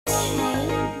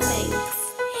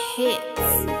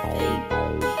hits, baby.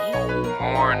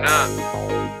 Warm up.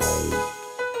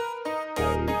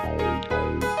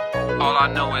 All I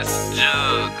know is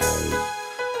jug,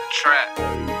 trap.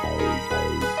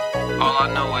 All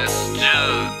I know is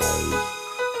jug,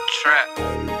 trap.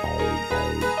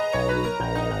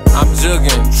 I'm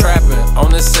jugging, trapping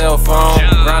on this cell phone,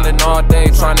 grinding all day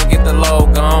trying to get the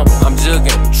load gone. I'm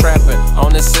jugging, trapping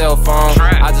on this cell phone.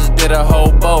 I just did a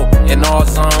whole boat in all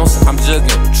zones. I'm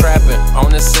jugging, trapping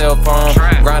on this cell phone,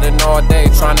 grinding all day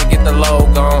trying to get the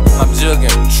load gone. I'm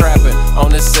jugging, trapping on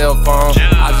this cell phone.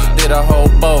 I just did a whole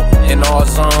boat in all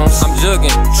zones. I'm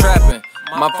jugging, trapping.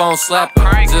 My phone slapping,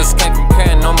 just came from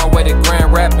Canton on my way to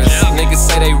Grand Rapids. Niggas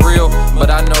say they real, but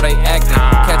I know they acting.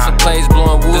 Catching plays,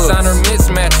 blowing wood, designer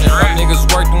mismatching. My niggas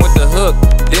working with the hook,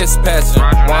 dispatching.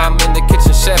 While I'm in the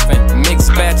kitchen chefing, mix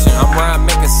batching. I'm around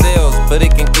making sales, but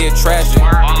it can get tragic.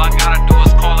 All I gotta do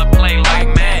is call and play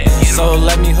like mad. So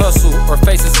let me hustle, or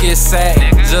faces get sad.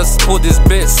 Just pulled this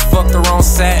bitch, fucked her on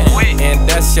satin. And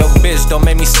that's your bitch, don't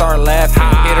make me start laughing.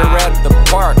 Hit her at the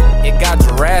park, it got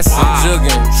Jurassic. I'm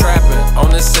jugging, trapping on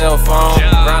this cell phone,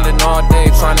 grinding all day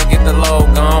trying to get the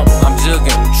load gone. I'm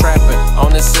jugging, trapping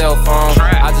on this cell phone.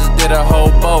 I just did a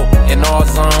whole boat in all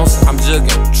zones. I'm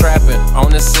jugging, trapping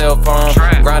on this cell phone,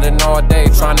 grinding all day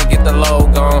trying to get the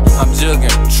load gone. I'm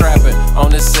jugging, trapping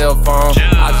on this cell phone.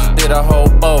 I just did a whole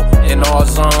boat in all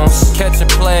zones. Catching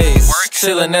plays,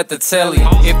 chilling at the telly.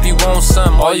 If you want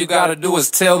something, all you gotta do is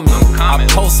tell me. I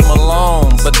post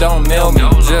Malone, but don't mail me.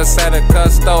 Just had a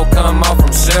custo come out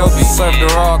from Shelby. Served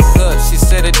her all cut, she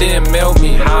said it didn't mail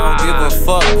me. I don't give a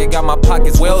fuck, it got my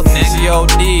pockets wealthy.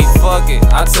 G.O.D, fuck it,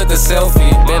 I took a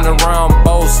selfie. Been around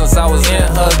both since I was in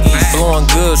Huggies. Blowing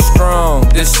good strong,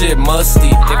 this shit musty.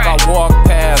 If I walk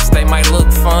past, they might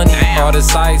look funny. All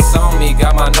this ice on me,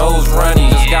 got my nose runny.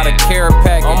 Just got a care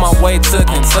package on my way to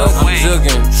Kentucky. I'm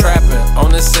jugging, trapping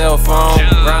on this cell phone,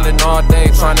 grinding all day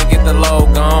trying to get the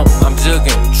load gone. I'm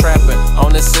jugging, trapping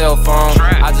on this cell phone.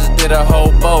 I just did a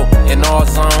whole boat in all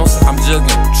zones. I'm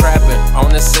jugging, trapping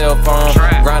on this cell phone,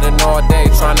 grinding all day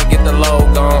trying to get the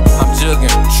load gone. I'm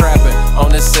jugging, trapping on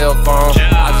this cell phone.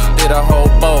 I just did a whole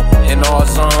boat in all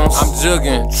zones. I'm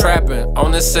jugging, trapping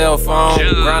on this cell phone,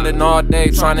 grinding all day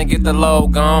trying to get the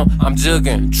load gone. I'm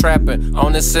jugging, trapping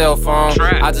on this cell phone.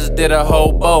 I just did a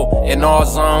whole boat in all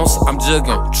zones. I'm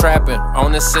jugging, trapping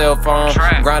on this cell phone,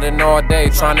 grinding all day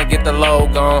trying to get the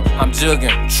load gone. I'm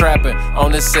jugging, trapping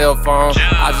on this cell phone.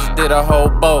 I just did a whole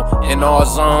boat in all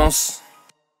zones.